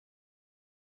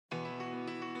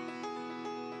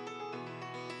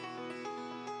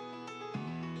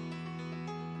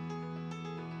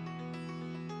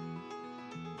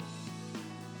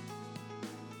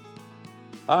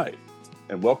Hi,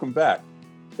 and welcome back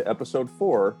to episode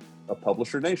 4 of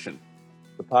Publisher Nation,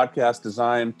 the podcast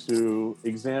designed to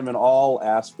examine all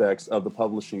aspects of the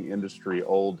publishing industry,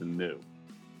 old and new.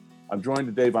 I'm joined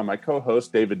today by my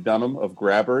co-host, David Dunham of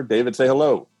Grabber. David, say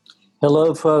hello.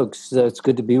 Hello, folks. It's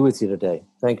good to be with you today.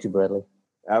 Thank you, Bradley.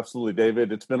 Absolutely,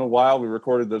 David. It's been a while. We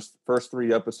recorded those first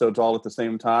 3 episodes all at the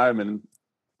same time, and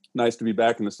nice to be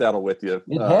back in the saddle with you.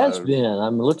 It has been.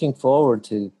 I'm looking forward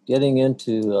to getting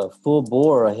into full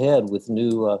bore ahead with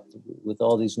with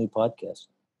all these new podcasts.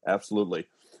 Absolutely.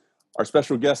 Our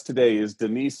special guest today is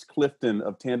Denise Clifton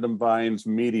of Tandem Vines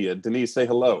Media. Denise, say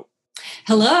hello.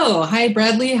 Hello. Hi,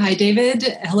 Bradley. Hi, David.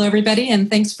 Hello, everybody. And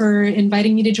thanks for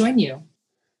inviting me to join you.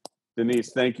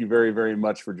 Denise, thank you very, very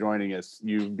much for joining us.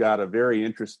 You've got a very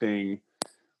interesting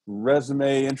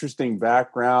resume, interesting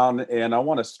background, and I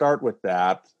want to start with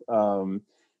that.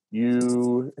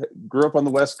 You grew up on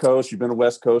the West Coast. You've been a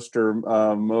West Coaster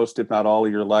most, if not all,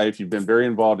 of your life. You've been very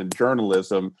involved in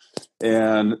journalism.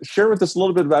 And share with us a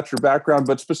little bit about your background,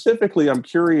 but specifically, I'm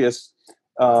curious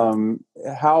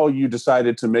how you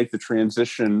decided to make the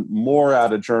transition more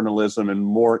out of journalism and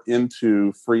more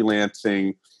into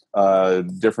freelancing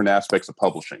different aspects of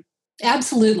publishing.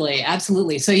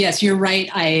 Absolutely. So yes, you're right.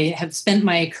 I have spent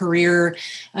my career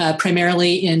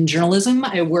primarily in journalism.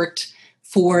 I worked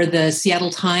for the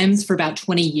Seattle Times for about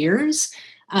 20 years.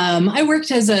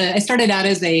 I started out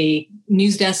as a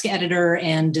news desk editor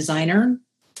and designer,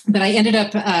 but I ended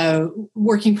up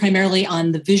working primarily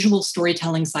on the visual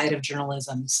storytelling side of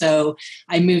journalism. So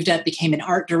I moved up, became an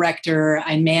art director.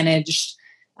 I managed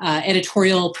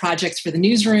editorial projects for the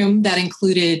newsroom that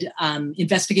included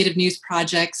investigative news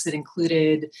projects. It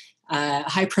included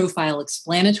high-profile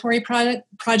explanatory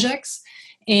projects.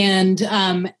 And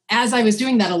as I was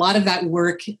doing that, a lot of that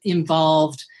work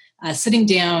involved sitting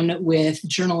down with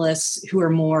journalists who are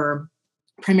more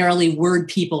primarily word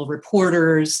people,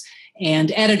 reporters,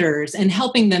 and editors, and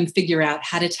helping them figure out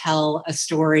how to tell a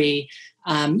story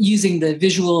using the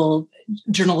visual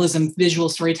journalism, visual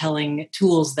storytelling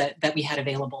tools that we had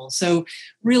available. So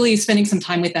really spending some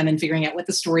time with them and figuring out what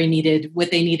the story needed,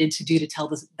 what they needed to do to tell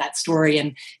that story,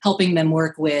 and helping them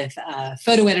work with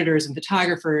photo editors and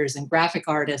photographers and graphic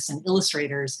artists and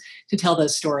illustrators to tell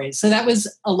those stories. So that was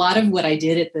a lot of what I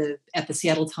did at the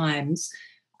Seattle Times.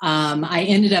 I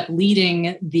ended up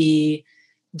leading the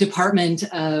department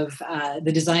of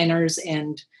the designers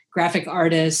and graphic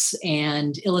artists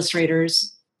and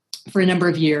illustrators for a number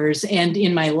of years. And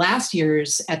in my last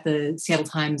years at the Seattle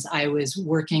Times, I was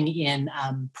working in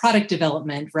product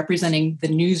development, representing the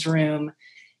newsroom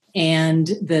and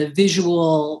the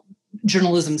visual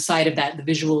journalism side of that, the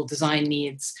visual design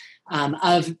needs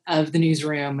of the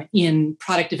newsroom in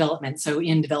product development. So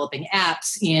in developing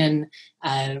apps, in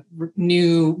a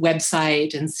new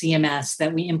website and CMS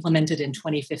that we implemented in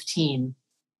 2015.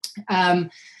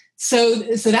 So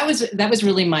that was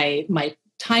really my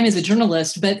time as a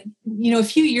journalist. But a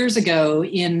few years ago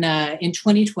in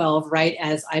 2012, right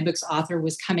as iBooks Author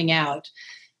was coming out,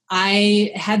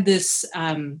 I had this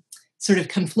sort of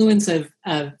confluence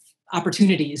of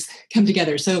opportunities come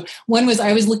together. So one was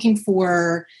I was looking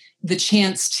for the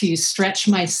chance to stretch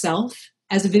myself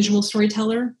as a visual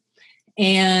storyteller,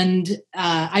 and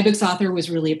iBooks Author was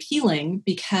really appealing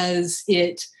because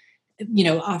it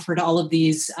offered all of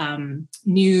these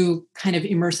new kind of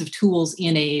immersive tools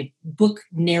in a book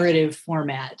narrative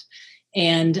format.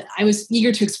 And I was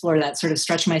eager to explore that, sort of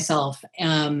stretch myself.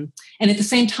 And at the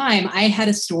same time, I had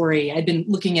a story. I'd been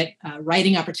looking at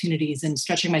writing opportunities and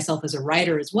stretching myself as a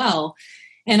writer as well.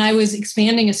 And I was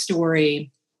expanding a story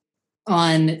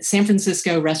on San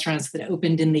Francisco restaurants that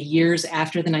opened in the years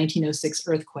after the 1906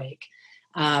 earthquake,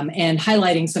 and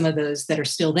highlighting some of those that are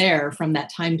still there from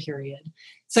that time period.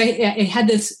 So I had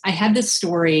this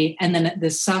story, and then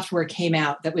this software came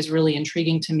out that was really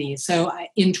intriguing to me. So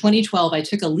in 2012, I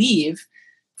took a leave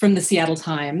from the Seattle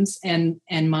Times, and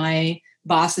my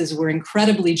bosses were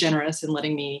incredibly generous in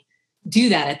letting me do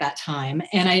that at that time.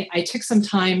 And I took some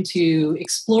time to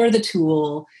explore the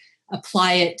tool,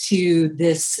 apply it to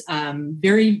this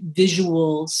very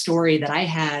visual story that I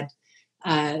had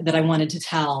that I wanted to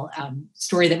tell,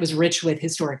 story that was rich with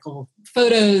historical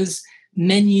photos,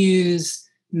 menus,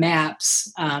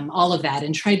 maps, all of that,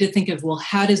 and tried to think of, well,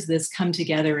 how does this come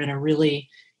together in a really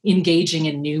engaging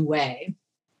and new way?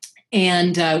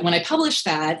 And when I published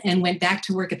that and went back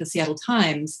to work at the Seattle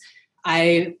Times,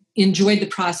 I enjoyed the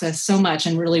process so much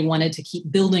and really wanted to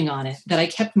keep building on it that I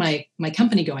kept my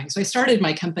company going. So I started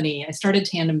my company. I started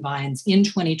Tandem Vines in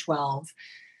 2012,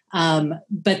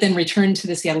 but then returned to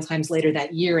the Seattle Times later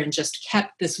that year and just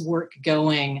kept this work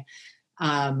going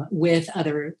with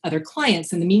other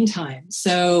clients in the meantime.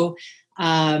 So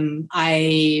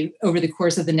I, over the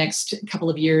course of the next couple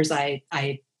of years, I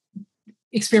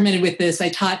experimented with this. I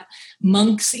taught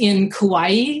monks in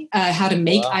Kauai how to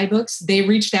make iBooks. They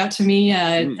reached out to me.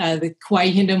 The Kauai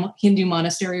Hindu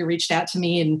monastery reached out to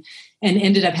me and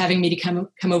ended up having me to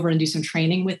come over and do some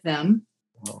training with them.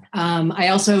 I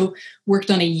also worked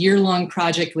on a year-long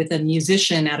project with a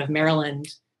musician out of Maryland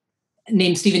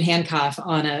named Stephen Hancock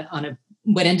on a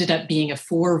what ended up being a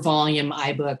 4-volume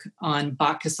iBook on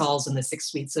Bach Casals and the 6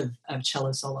 Suites of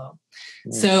cello solo.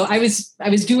 So I was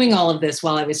doing all of this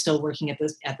while I was still working at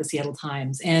the Seattle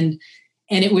Times, and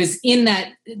it was in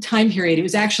that time period. It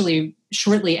was actually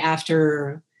shortly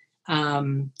after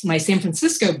my San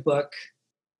Francisco book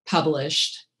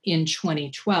published in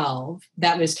 2012.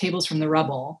 That was Tables from the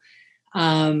Rubble.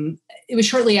 It was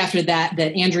shortly after that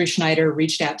Andrew Schneider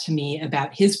reached out to me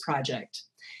about his project.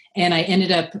 And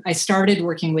I started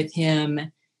working with him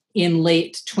in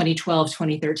late 2012,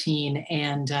 2013.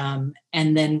 And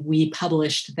then we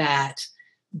published that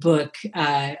book,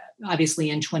 obviously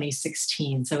in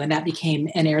 2016. And that became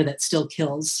An Air That Still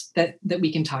Kills that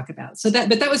we can talk about.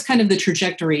 But that was kind of the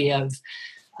trajectory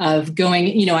of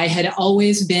going, I had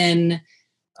always been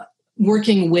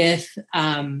working with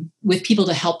people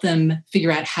to help them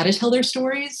figure out how to tell their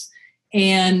stories.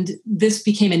 And this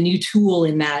became a new tool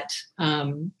in that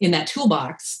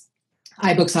toolbox.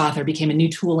 iBooks Author became a new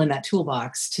tool in that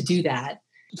toolbox to do that.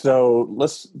 So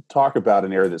let's talk about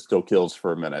An Air That Still Kills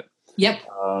for a minute. Yep.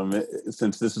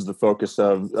 Since this is the focus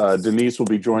of, Denise will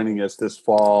be joining us this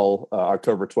fall,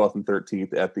 October 12th and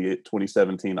 13th at the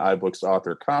 2017 iBooks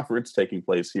Author Conference taking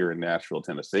place here in Nashville,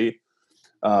 Tennessee,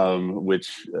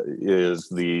 which is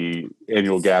the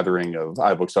annual gathering of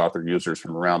iBooks Author users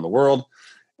from around the world.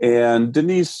 And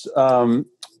Denise,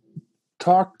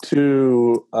 talk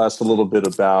to us a little bit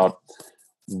about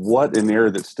what An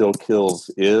Air That Still Kills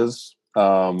is,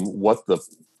 what the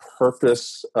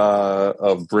purpose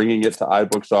of bringing it to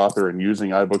iBooks Author and using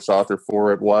iBooks Author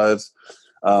for it was,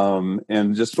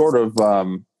 and just sort of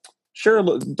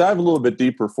dive a little bit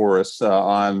deeper for us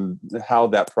on how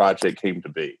that project came to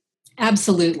be.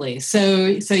 Absolutely.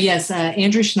 So yes,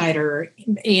 Andrew Schneider,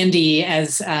 Andy,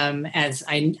 as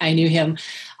I knew him,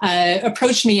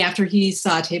 approached me after he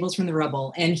saw Tables from the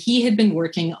Rubble, and he had been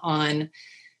working on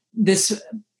this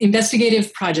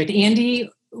investigative project. Andy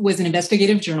was an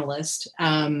investigative journalist.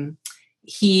 I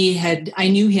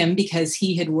knew him because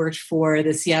he had worked for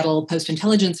the Seattle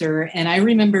Post-Intelligencer, and I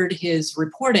remembered his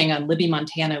reporting on Libby,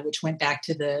 Montana, which went back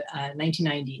to the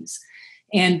 1990s.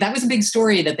 And that was a big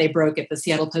story that they broke at the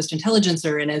Seattle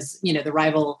Post-Intelligencer. And as the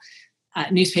rival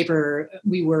newspaper,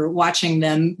 we were watching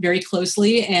them very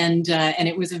closely, and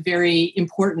it was a very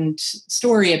important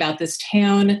story about this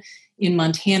town in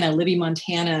Montana, Libby,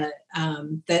 Montana,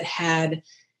 that had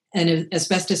an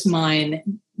asbestos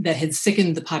mine that had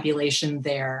sickened the population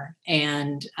there.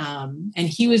 And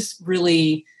he was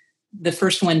really the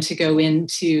first one to go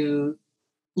into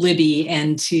Libby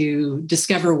and to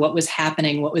discover what was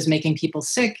happening, what was making people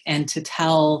sick, and to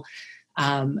tell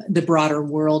the broader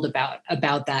world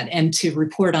about that, and to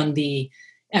report on the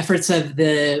efforts of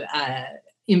the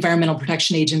Environmental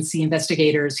Protection Agency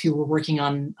investigators who were working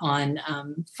on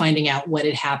finding out what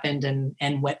had happened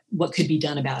and what could be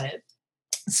done about it.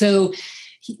 So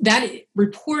that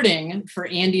reporting for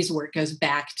Andy's work goes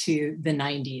back to the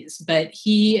 90s, but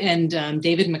he and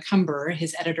David McCumber,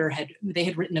 his editor, had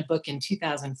written a book in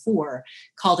 2004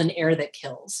 called An Air That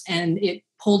Kills, and it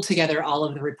pulled together all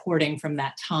of the reporting from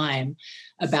that time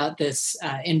about this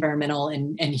environmental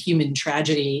and human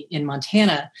tragedy in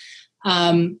Montana.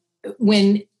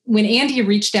 When Andy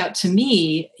reached out to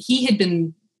me, he had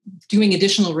been doing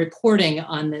additional reporting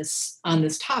on this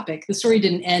topic. The story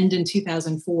didn't end in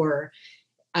 2004.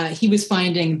 He was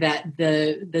finding that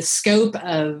the scope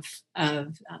of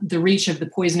the reach of the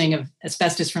poisoning of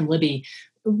asbestos from Libby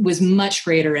was much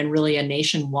greater and really a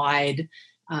nationwide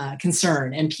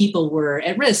concern. And people were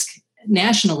at risk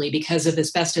nationally because of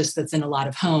asbestos that's in a lot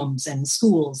of homes and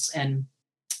schools. And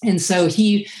so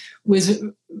it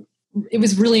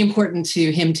was really important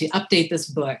to him to update this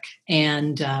book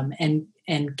and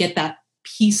get that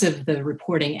piece of the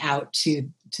reporting out to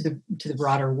the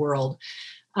broader world.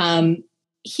 When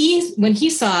he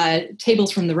saw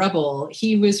Tables from the Rubble,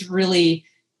 he was really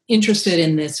interested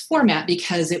in this format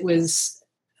because it was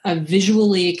a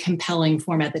visually compelling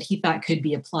format that he thought could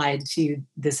be applied to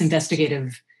this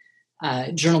investigative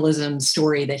journalism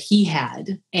story that he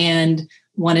had, and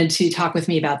wanted to talk with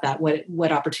me about that.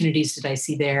 What opportunities did I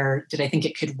see there? Did I think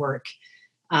it could work?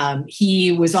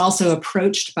 He was also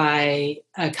approached by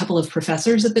a couple of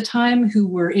professors at the time who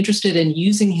were interested in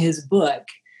using his book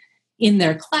in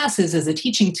their classes as a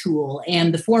teaching tool.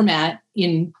 And the format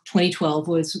in 2012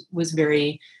 was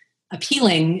very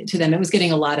appealing to them. It was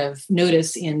getting a lot of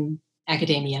notice in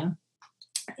academia.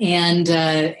 And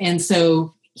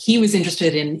so he was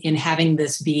interested in having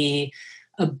this be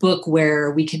a book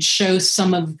where we could show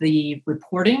some of the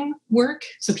reporting work,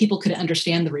 so people could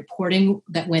understand the reporting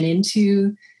that went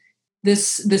into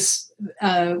this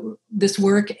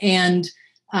work, and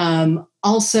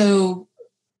also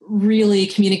really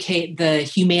communicate the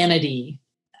humanity,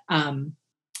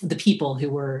 the people who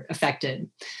were affected.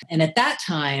 And at that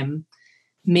time,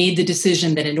 made the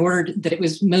decision that that it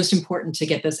was most important to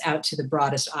get this out to the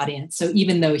broadest audience. So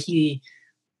even though he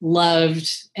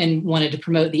loved and wanted to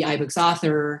promote the iBooks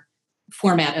Author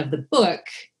format of the book,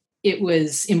 it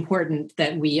was important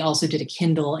that we also did a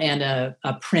Kindle and a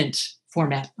print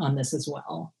format on this as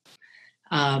well.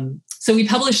 So we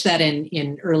published that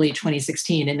in early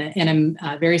 2016, and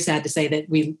I'm very sad to say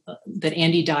that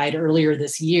Andy died earlier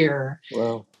this year.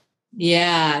 Wow.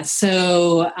 Yeah.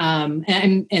 So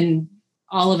and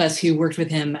all of us who worked with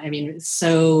him, I mean,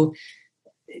 so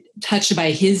touched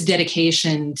by his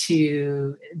dedication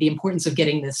to the importance of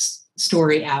getting this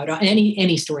story out.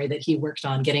 Any story that he worked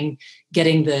on, getting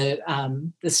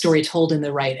the story told in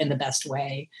the right and the best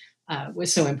way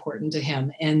was so important to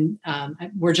him. And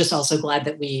we're just also glad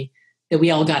that we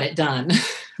all got it done,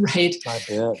 right? I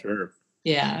bet. Sure.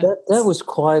 Yeah. That was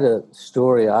quite a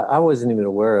story. I wasn't even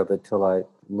aware of it till I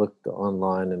looked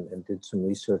online and did some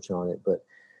research on it. But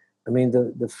I mean,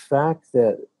 the fact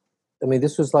that, I mean,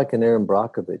 this was like an Aaron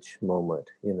Brockovich moment,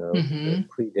 that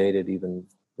predated even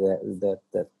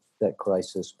that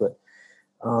crisis. But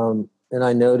and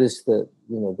I noticed that,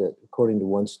 that according to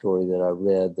one story that I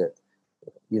read, that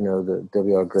the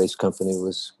W.R. Grace Company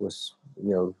was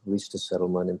reached a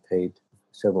settlement and paid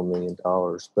several $1 million.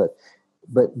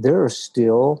 But there are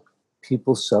still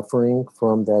people suffering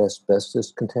from that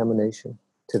asbestos contamination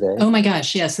today. Oh my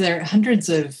gosh, yes. There are hundreds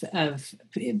of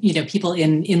people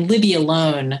in Libya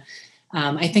alone.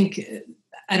 I think,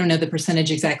 I don't know the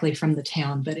percentage exactly from the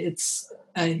town, but it's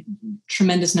a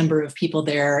tremendous number of people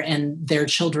there, and their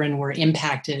children were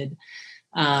impacted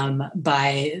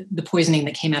by the poisoning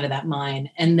that came out of that mine.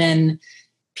 And then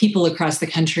people across the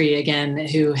country, again,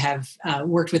 who have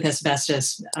worked with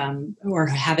asbestos or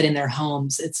have it in their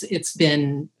homes. It's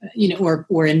been,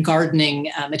 or in gardening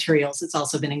materials. It's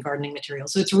also been in gardening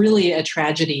materials. So it's really a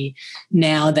tragedy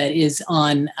now that is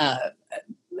on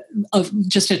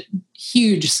just a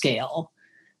huge scale.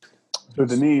 So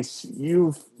Denise,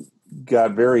 you've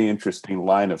got very interesting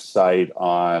line of sight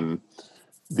on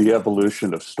the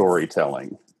evolution of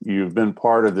storytelling. You've been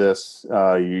part of this.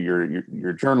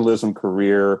 Your journalism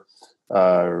career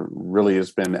really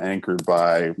has been anchored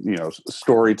by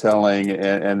storytelling,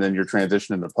 and then your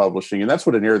transition into publishing, and that's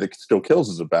what An Era That Still Kills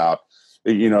is about.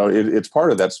 It's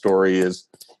part of that story is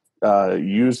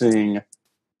using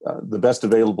the best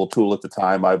available tool at the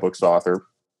time, iBooks Author,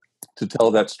 to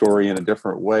tell that story in a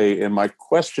different way. And my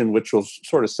question, which will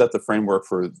sort of set the framework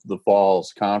for the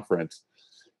fall's conference,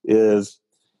 is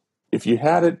if you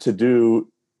had it to do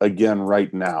again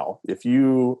right now, if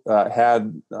you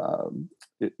had An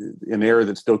Era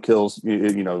That Still Kills,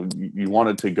 you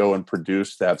wanted to go and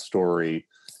produce that story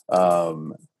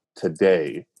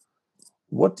today,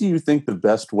 what do you think the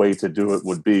best way to do it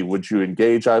would be? Would you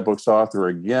engage iBooks Author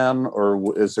again,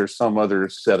 or is there some other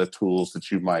set of tools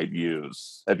that you might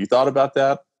use? Have you thought about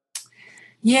that?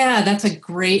 Yeah, that's a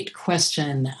great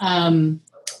question. I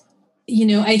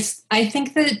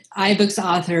think that iBooks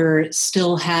Author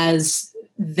still has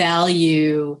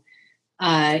value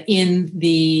in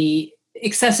the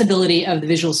accessibility of the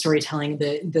visual storytelling,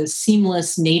 the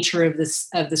seamless nature of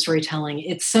the storytelling.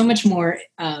 It's so much more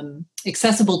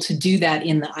accessible to do that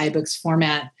in the iBooks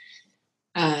format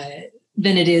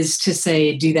than it is to,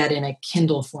 say, do that in a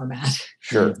Kindle format.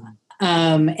 Sure.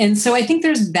 And so I think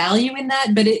there's value in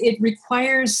that, but it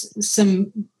requires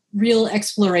some real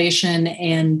exploration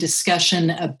and discussion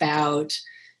about,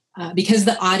 because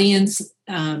the audience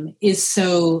is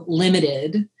so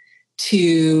limited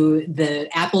to the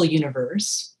Apple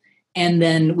universe. And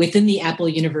then within the Apple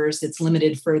universe, it's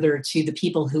limited further to the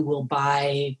people who will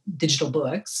buy digital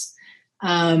books.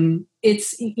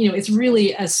 It's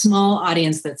really a small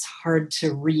audience that's hard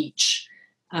to reach.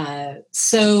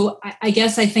 So I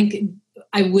guess I think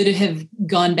I would have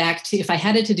gone back to, if I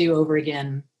had it to do over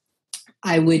again,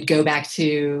 I would go back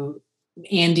to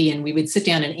Andy and we would sit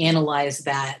down and analyze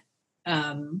that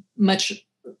much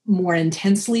more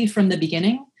intensely from the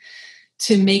beginning,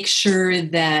 to make sure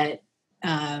that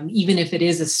even if it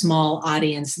is a small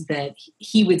audience, that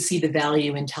he would see the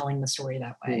value in telling the story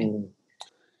that way.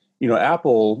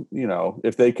 Apple,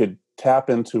 if they could tap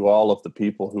into all of the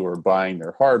people who are buying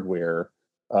their hardware,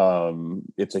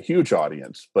 it's a huge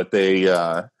audience, but they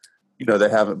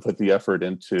haven't put the effort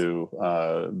into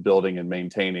building and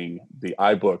maintaining the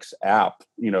iBooks app,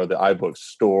 the iBooks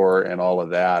store and all of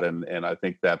that. And I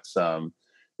think that's,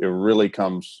 it really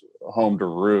comes home to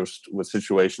roost with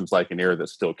situations like An Air That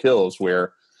Still Kills,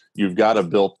 where you've got a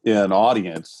built-in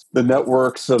audience, the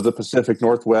networks of the Pacific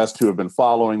Northwest who have been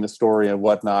following the story and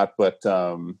whatnot. But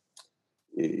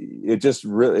it just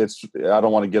really, I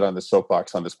don't want to get on the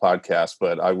soapbox on this podcast,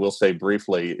 but I will say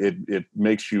briefly, it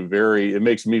makes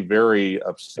me very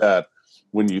upset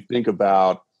when you think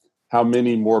about how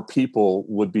many more people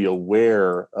would be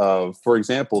aware of, for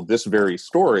example, this very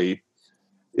story,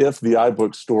 if the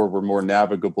iBook store were more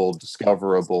navigable,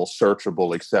 discoverable,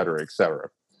 searchable, et cetera, et cetera.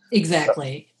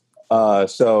 Exactly.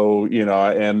 So,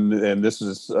 and this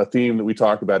is a theme that we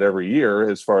talk about every year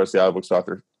as far as the iBooks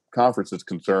Author Conference is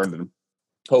concerned. And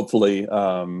hopefully,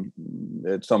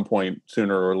 at some point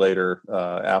sooner or later,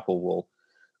 Apple will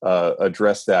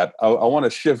address that. I want to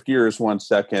shift gears 1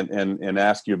 second and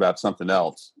ask you about something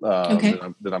else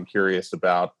that I'm curious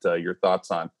about your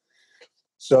thoughts on.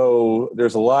 So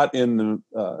there's a lot in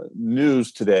the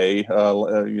news today,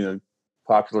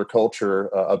 popular culture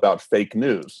about fake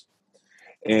news.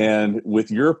 And with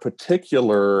your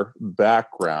particular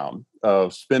background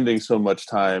of spending so much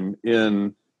time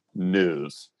in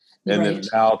news and then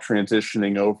now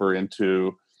transitioning over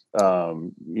into,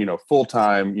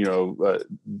 full-time,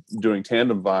 doing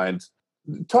Tandem Vines,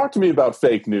 talk to me about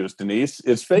fake news, Denise.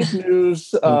 Is fake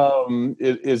news,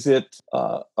 is it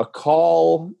a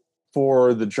call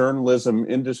for the journalism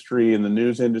industry and the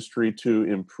news industry to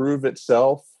improve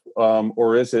itself?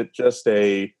 Or is it just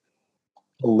a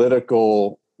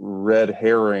political red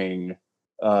herring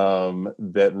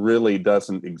that really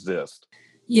doesn't exist?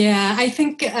 Yeah, I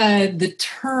think the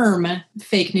term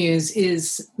fake news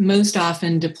is most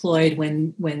often deployed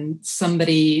when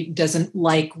somebody doesn't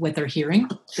like what they're hearing.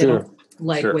 They don't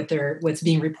like what's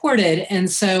being reported. And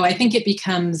so I think it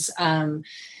becomes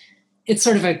it's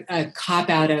sort of a cop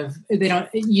out of they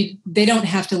don't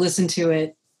have to listen to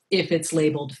it if it's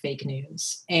labeled fake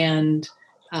news. And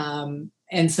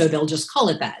so they'll just call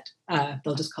it that.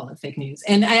 They'll just call it fake news.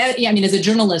 And I mean, as a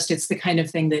journalist, it's the kind of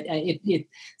thing that it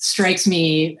strikes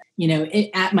me,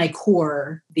 at my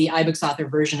core, the iBooks Author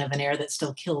version of An Air That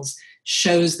Still Kills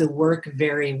shows the work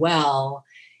very well,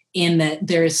 in that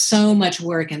there is so much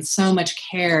work and so much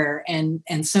care and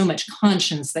so much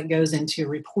conscience that goes into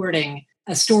reporting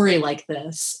a story like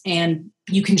this. And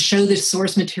you can show the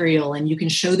source material and you can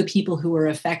show the people who are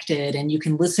affected and you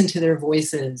can listen to their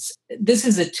voices. This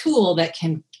is a tool that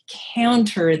can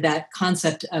counter that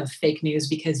concept of fake news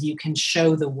because you can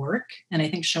show the work. And I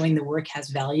think showing the work has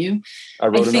value. I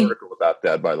wrote an article about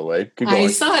that, by the way. I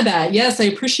saw that. Yes, I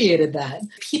appreciated that.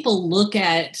 People look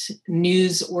at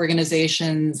news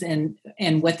organizations and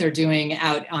what they're doing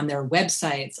out on their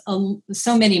websites.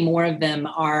 So many more of them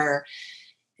are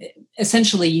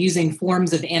essentially using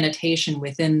forms of annotation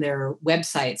within their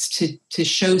websites to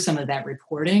show some of that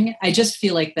reporting. I just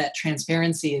feel like that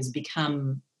transparency has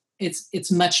become,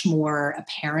 it's much more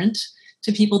apparent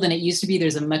to people than it used to be.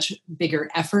 There's a much bigger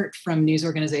effort from news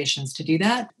organizations to do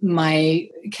that. My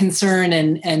concern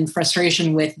and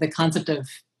frustration with the concept of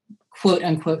quote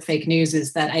unquote fake news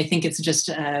is that I think it's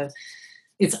just,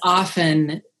 it's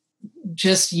often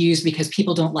just used because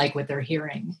people don't like what they're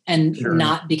hearing and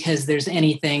not because there's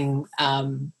anything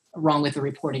wrong with the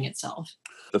reporting itself.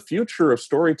 The future of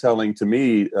storytelling to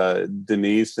me,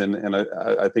 Denise, and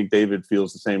I think David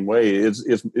feels the same way, is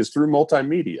through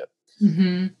multimedia.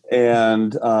 Mm-hmm.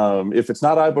 And if it's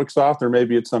not iBooks Author,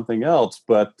 maybe it's something else.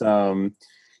 But,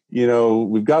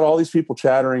 we've got all these people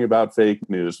chattering about fake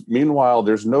news. Meanwhile,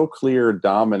 there's no clear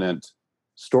dominant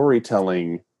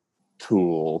storytelling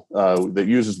tool that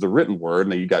uses the written word.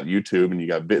 And you got YouTube and you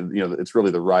got, it's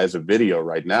really the rise of video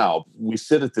right now. We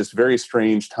sit at this very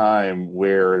strange time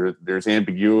where there's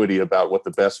ambiguity about what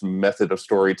the best method of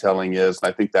storytelling is.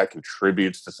 And I think that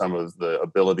contributes to some of the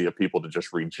ability of people to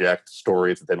just reject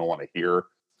stories that they don't want to hear.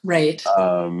 Right.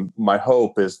 My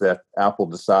hope is that Apple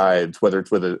decides, whether it's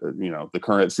with the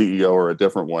current CEO or a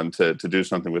different one, to do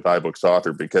something with iBooks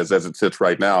Author, because as it sits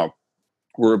right now,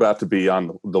 we're about to be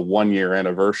on the 1 year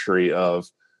anniversary of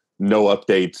no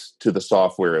updates to the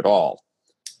software at all.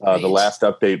 Right. The last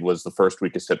update was the first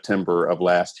week of September of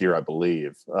last year, I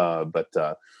believe. But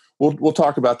we'll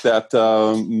talk about that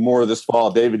more this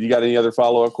fall. David, you got any other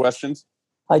follow-up questions?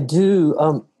 I do.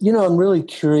 I'm really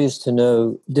curious to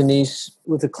know, Denise,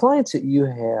 with the clients that you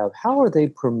have, how are they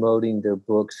promoting their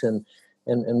books and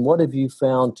And what have you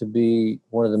found to be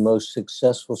one of the most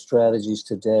successful strategies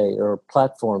today or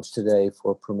platforms today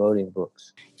for promoting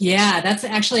books? Yeah, that's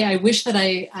actually, I wish that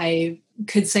I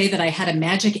could say that I had a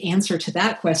magic answer to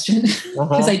that question,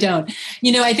 because I don't.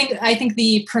 I think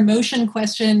the promotion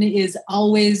question is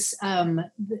always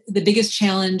the biggest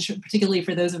challenge, particularly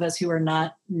for those of us who are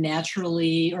not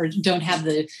naturally or don't have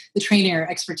the training or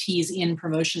expertise in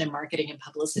promotion and marketing and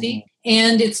publicity.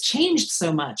 And it's changed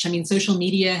so much. I mean, social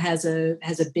media has a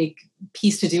big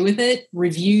piece to do with it.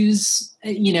 Reviews,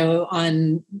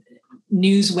 on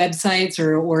news websites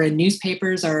or in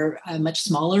newspapers are a much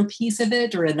smaller piece of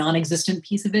it, or a non-existent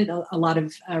piece of it. A lot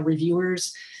of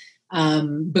reviewers,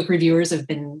 book reviewers, have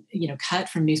been cut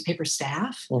from newspaper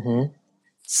staff.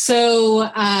 So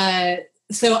I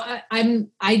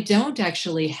don't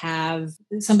actually have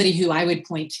somebody who I would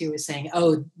point to as saying,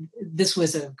 oh, this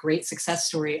was a great success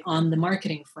story on the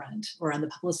marketing front or on the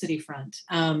publicity front.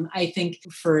 I think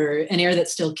for An Air That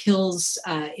Still Kills,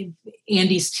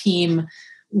 Andy's team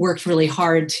worked really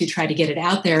hard to try to get it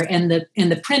out there. And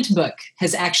the print book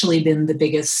has actually been the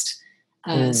biggest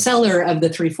seller of the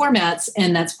three formats.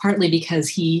 And that's partly because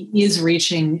he is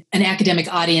reaching an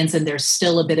academic audience, and there's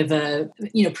still a bit of a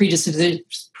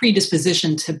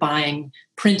predisposition to buying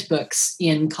print books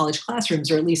in college classrooms,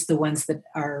 or at least the ones that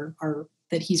are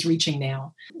that he's reaching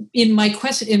now. In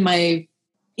my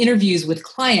interviews with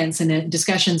clients and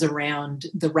discussions around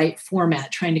the right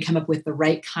format, trying to come up with the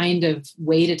right kind of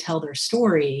way to tell their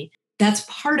story, that's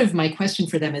part of my question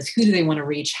for them: is who do they want to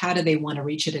reach? How do they want to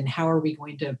reach it? And how are we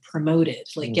going to promote it?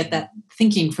 Like, get that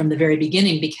thinking from the very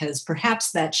beginning, because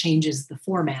perhaps that changes the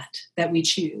format that we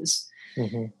choose.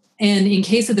 And in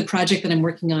case of the project that I'm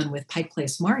working on with Pike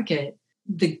Place Market,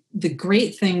 the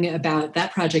great thing about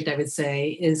that project, I would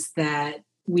say, is that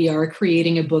we are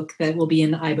creating a book that will be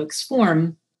in the iBooks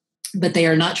form, but they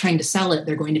are not trying to sell it.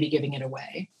 They're going to be giving it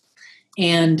away.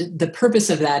 And the purpose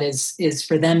of that is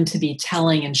for them to be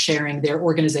telling and sharing their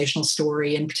organizational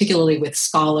story, and particularly with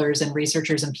scholars and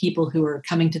researchers and people who are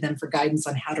coming to them for guidance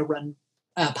on how to run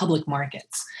public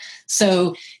markets.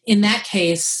 So in that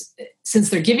case, since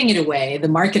they're giving it away, the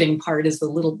marketing part is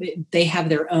they have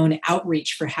their own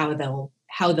outreach for how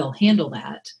they'll handle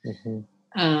that.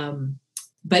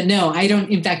 But no, I don't.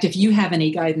 In fact, if you have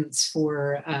any guidance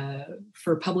for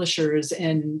publishers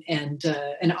and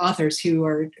authors who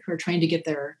are trying to get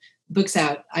their books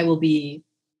out, I will be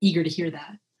eager to hear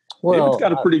that. Well, David's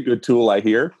got a pretty good tool, I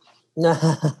hear.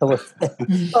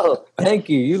 Oh, thank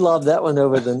you. You lobbed that one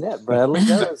over the net, Bradley.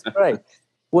 That was great.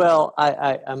 Well,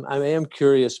 I am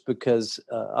curious because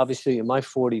obviously in my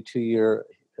 42-year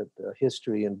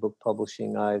history in book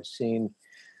publishing, I've seen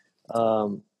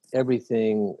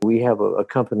everything. We have a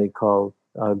company called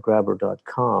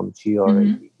Grabber.com,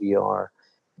 Grabber,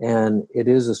 and it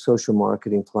is a social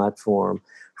marketing platform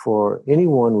for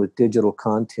anyone with digital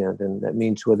content. And that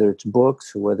means whether it's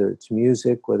books, or whether it's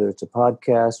music, whether it's a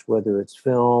podcast, whether it's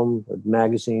film, or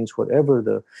magazines, whatever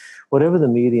the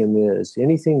medium is,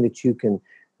 anything that you can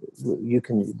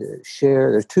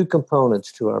share. There's two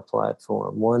components to our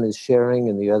platform. One is sharing,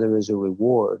 and the other is a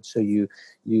reward. So you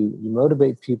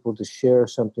motivate people to share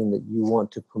something that you want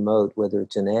to promote, whether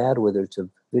it's an ad, whether it's a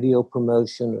video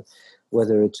promotion,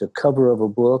 whether it's a cover of a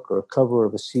book or a cover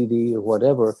of a CD or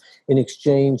whatever, in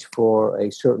exchange for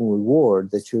a certain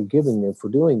reward that you're giving them for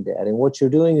doing that. And what you're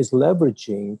doing is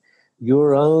leveraging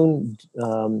your own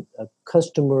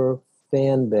customer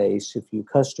fan base,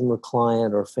 customer,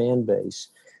 client, or fan base,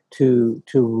 to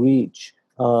reach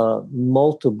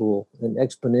multiple and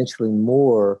exponentially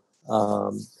more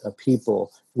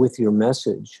people with your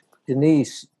message.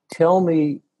 Denise, tell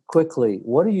me quickly,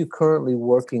 what are you currently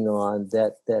working on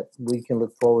that we can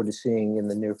look forward to seeing in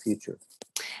the near future?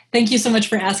 Thank you so much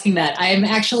for asking that. I am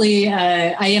actually,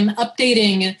 I am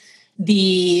updating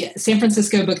the San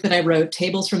Francisco book that I wrote,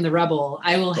 Tables from the Rubble.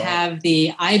 I will have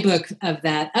the iBook of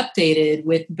that updated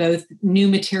with both new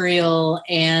material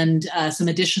and some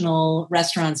additional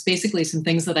restaurants, basically some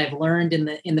things that I've learned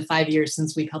in the 5 years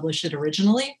since we published it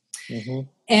originally.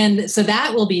 And so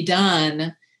that will be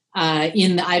done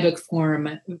in the iBook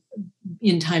form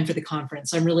in time for the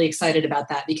conference. I'm really excited about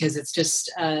that because it's just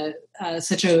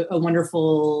such a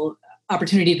wonderful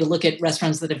opportunity to look at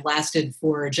restaurants that have lasted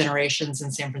for generations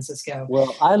in San Francisco.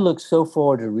 Well, I look so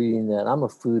forward to reading that. I'm a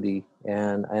foodie,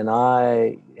 and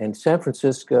San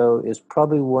Francisco is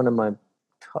probably one of my,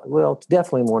 it's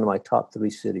definitely one of my top 3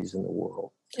 cities in the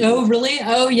world. Oh, really?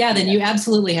 Oh, yeah. Then you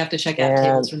absolutely have to check out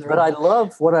Tables from the Rubble. But I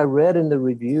love what I read in the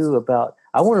review about,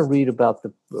 I want to read about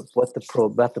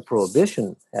about the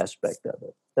prohibition aspect of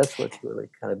it. That's what's really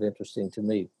kind of interesting to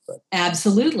me. But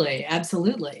absolutely,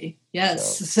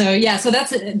 yes. So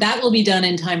that will be done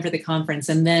in time for the conference,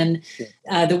 and then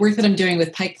the work that I'm doing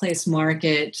with Pike Place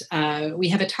Market, we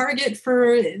have a target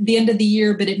for the end of the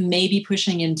year, but it may be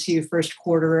pushing into first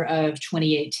quarter of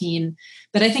 2018.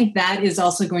 But I think that is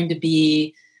also going to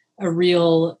be a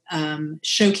real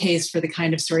showcase for the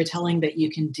kind of storytelling that you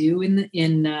can do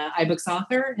in iBooks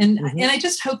Author, and I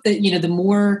just hope that the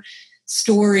more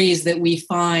stories that we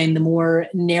find, the more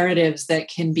narratives that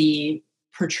can be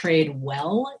portrayed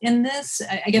well in this.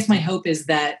 I guess my hope is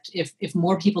that if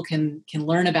more people can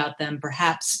learn about them,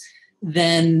 perhaps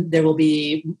then there will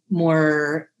be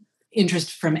more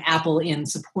interest from Apple in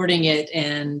supporting it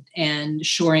and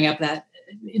shoring up that,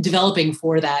 developing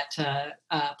for that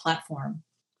platform.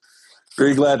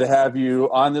 Very glad to have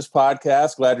you on this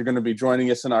podcast. Glad you're going to be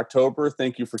joining us in October.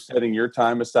 Thank you for setting your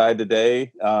time aside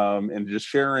today and just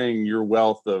sharing your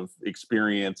wealth of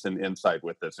experience and insight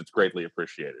with us. It's greatly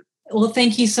appreciated. Well,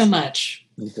 thank you so much.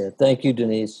 Okay. Thank you,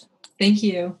 Denise. Thank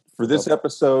you. For this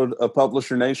episode of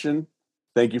Publisher Nation,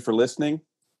 thank you for listening,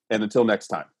 and until next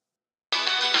time.